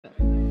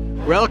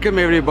Welcome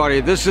everybody.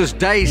 This is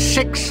day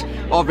 6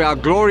 of our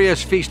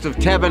glorious Feast of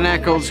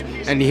Tabernacles,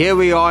 and here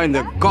we are in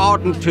the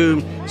garden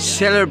tomb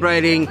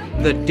celebrating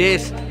the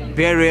death,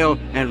 burial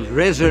and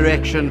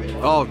resurrection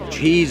of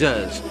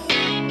Jesus.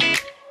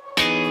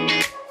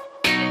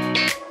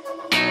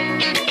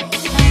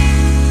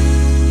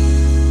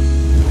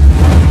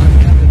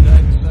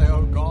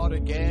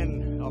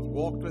 I've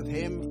walked with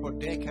him for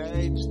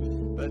decades,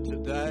 but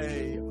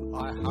today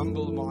I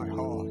humble my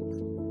heart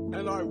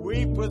and I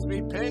weep with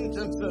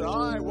repentance that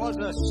I was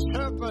a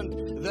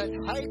serpent that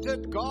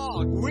hated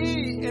God.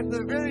 We, at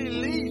the very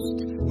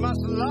least,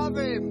 must love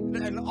him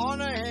and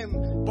honor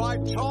him by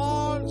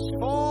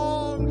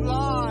transformed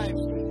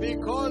lives,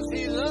 because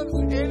he lives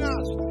in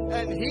us,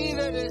 and he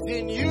that is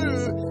in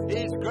you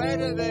is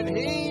greater than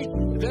he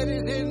that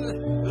is in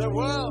the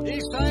world. He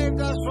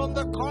saved us from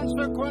the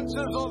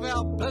consequences of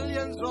our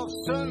billions of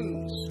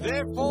sins.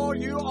 Therefore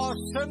you are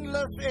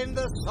sinless in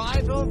the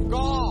sight of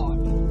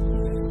God.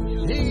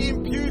 He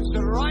imputes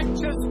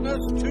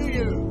righteousness to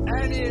you,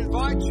 and he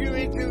invites you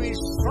into his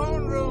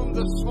throne room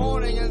this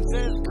morning and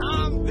says,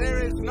 come,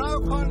 there is no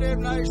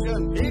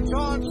condemnation. He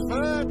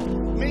transferred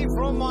me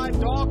from my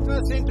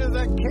darkness into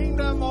the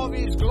kingdom of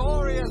his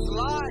glorious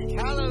light.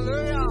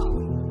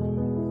 Hallelujah.